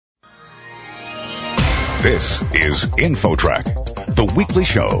This is InfoTrack, the weekly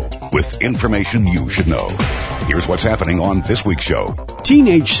show with information you should know. Here's what's happening on this week's show.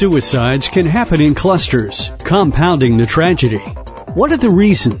 Teenage suicides can happen in clusters, compounding the tragedy. What are the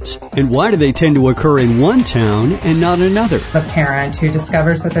reasons, and why do they tend to occur in one town and not another? A parent who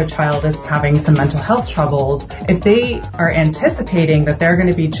discovers that their child is having some mental health troubles, if they are anticipating that they're going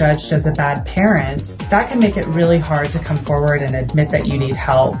to be judged as a bad parent, that can make it really hard to come forward and admit that you need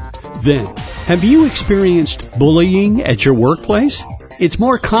help. Then, have you experienced bullying at your workplace? It's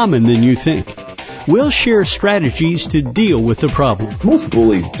more common than you think. We'll share strategies to deal with the problem. Most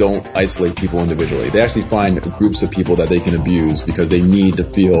bullies don't isolate people individually. They actually find groups of people that they can abuse because they need to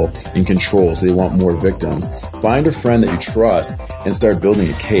feel in control, so they want more victims. Find a friend that you trust and start building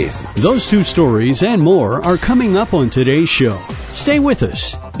a case. Those two stories and more are coming up on today's show. Stay with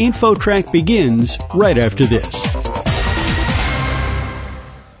us. InfoTrack begins right after this.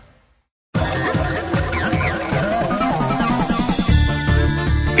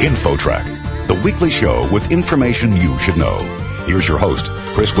 InfoTrack, the weekly show with information you should know. Here's your host,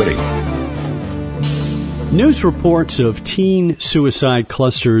 Chris Whitting. News reports of teen suicide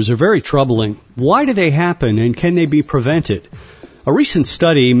clusters are very troubling. Why do they happen, and can they be prevented? A recent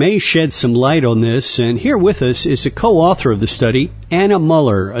study may shed some light on this, and here with us is a co-author of the study, Anna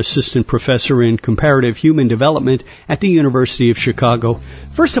Muller, assistant professor in comparative human development at the University of Chicago.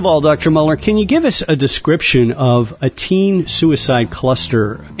 First of all, Dr. Muller, can you give us a description of a teen suicide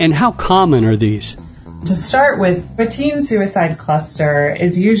cluster, and how common are these? To start with, a teen suicide cluster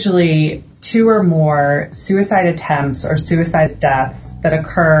is usually 2 or more suicide attempts or suicide deaths that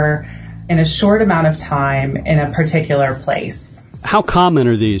occur in a short amount of time in a particular place. How common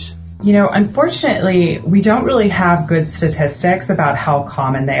are these? Unfortunately, we don't really have good statistics about how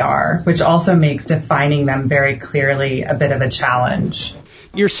common they are, which also makes defining them very clearly a bit of a challenge.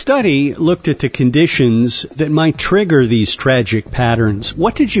 Your study looked at the conditions that might trigger these tragic patterns.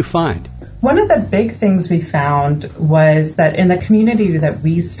 What did you find? One of the big things we found was that in the community that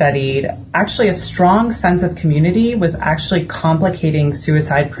we studied, actually a strong sense of community was actually complicating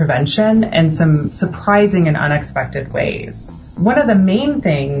suicide prevention in some surprising and unexpected ways. One of the main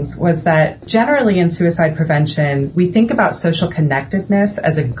things was that generally in suicide prevention, we think about social connectedness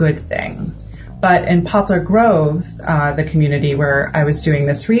as a good thing. But in Poplar Grove, the community where I was doing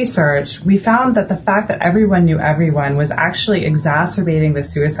this research, we found that the fact that everyone knew everyone was actually exacerbating the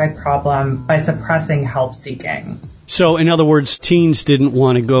suicide problem by suppressing help seeking. So, in other words, teens didn't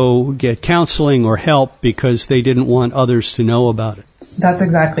want to go get counseling or help because they didn't want others to know about it. That's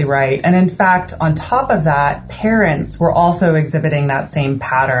exactly right. And in fact, on top of that, parents were also exhibiting that same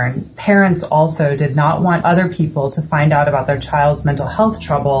pattern. Parents also did not want other people to find out about their child's mental health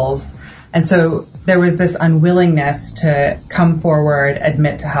troubles. And so there was this unwillingness to come forward,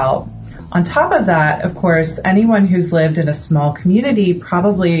 admit to help. On top of that, of course, anyone who's lived in a small community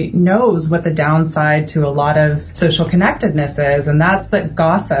probably knows what the downside to a lot of social connectedness is, and that's that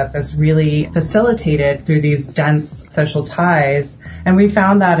gossip is really facilitated through these dense social ties. And we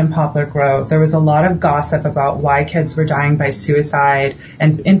found that in Poplar Grove. There was a lot of gossip about why kids were dying by suicide,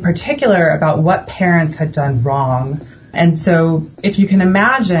 and in particular about what parents had done wrong. And so if you can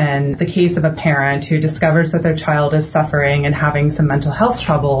imagine the case of a parent who discovers that their child is suffering and having some mental health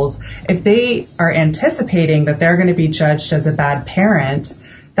troubles, if they are anticipating that they're going to be judged as a bad parent,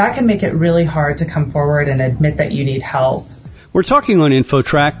 that can make it really hard to come forward and admit that you need help. We're talking on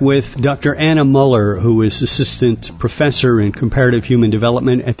InfoTrack with Dr. Anna Muller, who is assistant professor in comparative human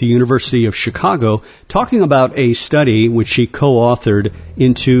development at the University of Chicago, talking about a study which she co-authored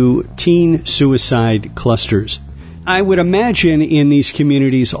into teen suicide clusters. I would imagine in these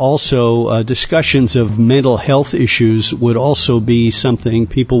communities also discussions of mental health issues would also be something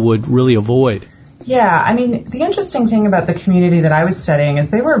people would really avoid. Yeah, the interesting thing about the community that I was studying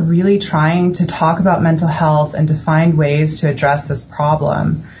is they were really trying to talk about mental health and to find ways to address this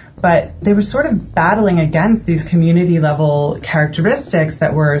problem. But they were sort of battling against these community level characteristics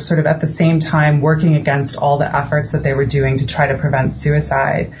that were sort of at the same time working against all the efforts that they were doing to try to prevent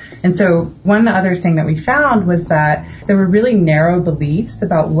suicide. And so one other thing that we found was that there were really narrow beliefs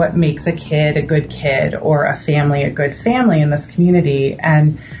about what makes a kid a good kid or a family a good family in this community.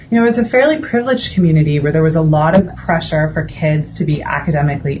 And, it was a fairly privileged community where there was a lot of pressure for kids to be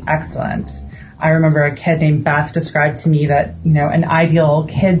academically excellent. I remember a kid named Beth described to me that, an ideal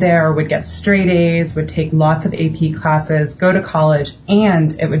kid there would get straight A's, would take lots of AP classes, go to college,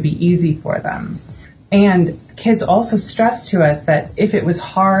 and it would be easy for them. And kids also stressed to us that if it was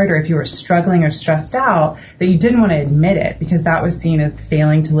hard or if you were struggling or stressed out, that you didn't want to admit it because that was seen as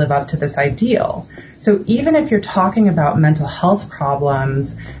failing to live up to this ideal. So even if you're talking about mental health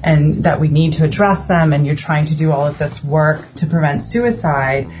problems and that we need to address them and you're trying to do all of this work to prevent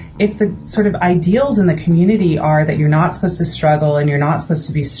suicide, if the sort of ideals in the community are that you're not supposed to struggle and you're not supposed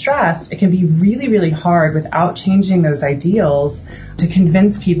to be stressed, it can be really, really hard without changing those ideals to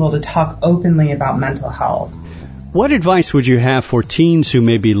convince people to talk openly about mental health. What advice would you have for teens who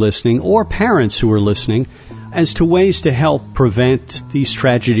may be listening or parents who are listening as to ways to help prevent these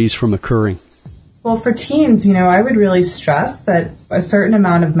tragedies from occurring? Well, for teens, I would really stress that a certain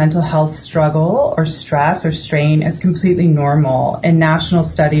amount of mental health struggle or stress or strain is completely normal. In national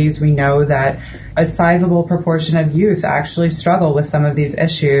studies, we know that a sizable proportion of youth actually struggle with some of these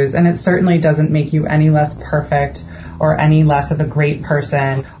issues, and it certainly doesn't make you any less perfect or any less of a great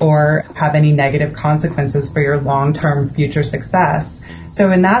person or have any negative consequences for your long-term future success.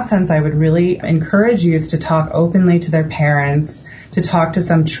 So in that sense, I would really encourage youth to talk openly to their parents, to talk to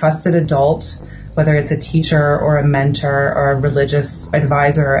some trusted adult, whether it's a teacher or a mentor or a religious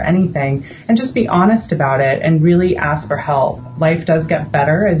advisor or anything, and just be honest about it and really ask for help. Life does get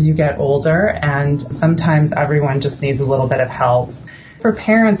better as you get older, and sometimes everyone just needs a little bit of help. For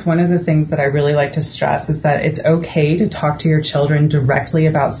parents, one of the things that I really like to stress is that it's okay to talk to your children directly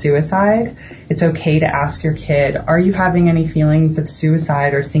about suicide. It's okay to ask your kid, are you having any feelings of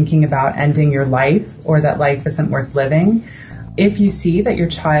suicide or thinking about ending your life or that life isn't worth living? If you see that your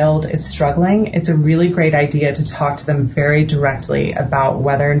child is struggling, it's a really great idea to talk to them very directly about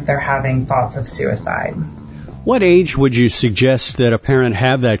whether they're having thoughts of suicide. What age would you suggest that a parent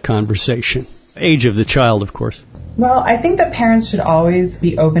have that conversation? Age of the child, of course. Well, I think that parents should always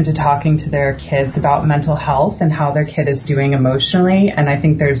be open to talking to their kids about mental health and how their kid is doing emotionally, and I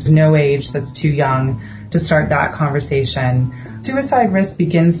think there's no age that's too young to start that conversation. Suicide risk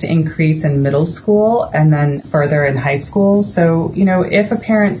begins to increase in middle school and then further in high school. So, if a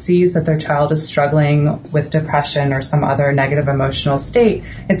parent sees that their child is struggling with depression or some other negative emotional state,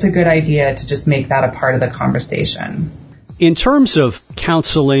 it's a good idea to just make that a part of the conversation. In terms of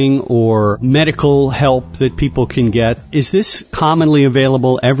counseling or medical help that people can get, is this commonly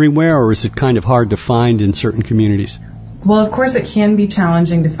available everywhere, or is it kind of hard to find in certain communities? Well, of course, it can be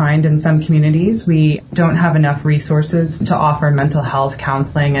challenging to find in some communities. We don't have enough resources to offer mental health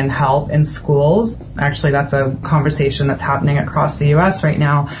counseling and help in schools. Actually, that's a conversation that's happening across the U.S. right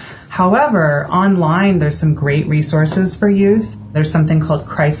now. However, online, there's some great resources for youth. There's something called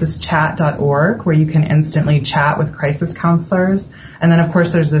crisischat.org where you can instantly chat with crisis counselors. And then, of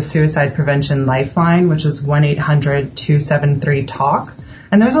course, there's the Suicide Prevention Lifeline, which is 1-800-273-TALK.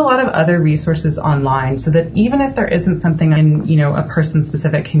 And there's a lot of other resources online so that even if there isn't something in, a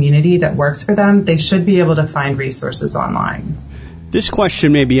person-specific community that works for them, they should be able to find resources online. This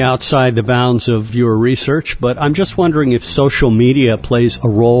question may be outside the bounds of your research, but I'm just wondering if social media plays a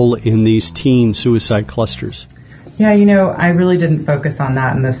role in these teen suicide clusters. Yeah, I really didn't focus on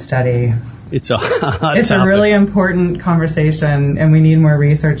that in this study. It's a really important conversation, and we need more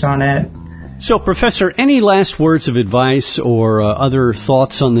research on it. So, Professor, any last words of advice or other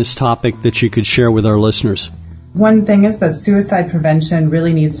thoughts on this topic that you could share with our listeners? One thing is that suicide prevention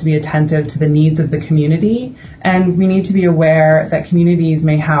really needs to be attentive to the needs of the community, and we need to be aware that communities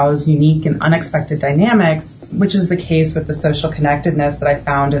may house unique and unexpected dynamics, which is the case with the social connectedness that I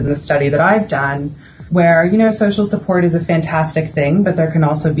found in the study that I've done, where, social support is a fantastic thing, but there can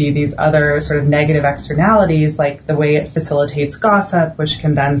also be these other sort of negative externalities, like the way it facilitates gossip, which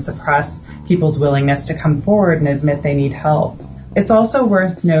can then suppress people's willingness to come forward and admit they need help. It's also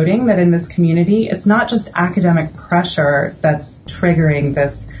worth noting that in this community, it's not just academic pressure that's triggering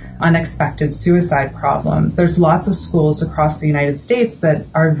this unexpected suicide problem. There's lots of schools across the United States that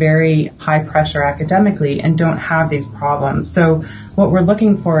are very high pressure academically and don't have these problems. So what we're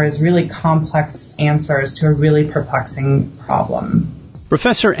looking for is really complex answers to a really perplexing problem.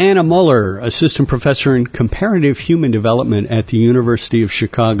 Professor Anna Muller, Assistant Professor in Comparative Human Development at the University of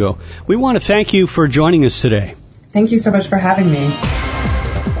Chicago. We want to thank you for joining us today. Thank you so much for having me.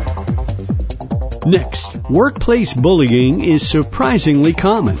 Next, workplace bullying is surprisingly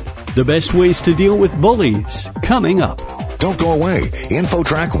common. The best ways to deal with bullies, coming up. Don't go away.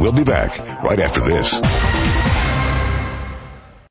 InfoTrack will be back right after this.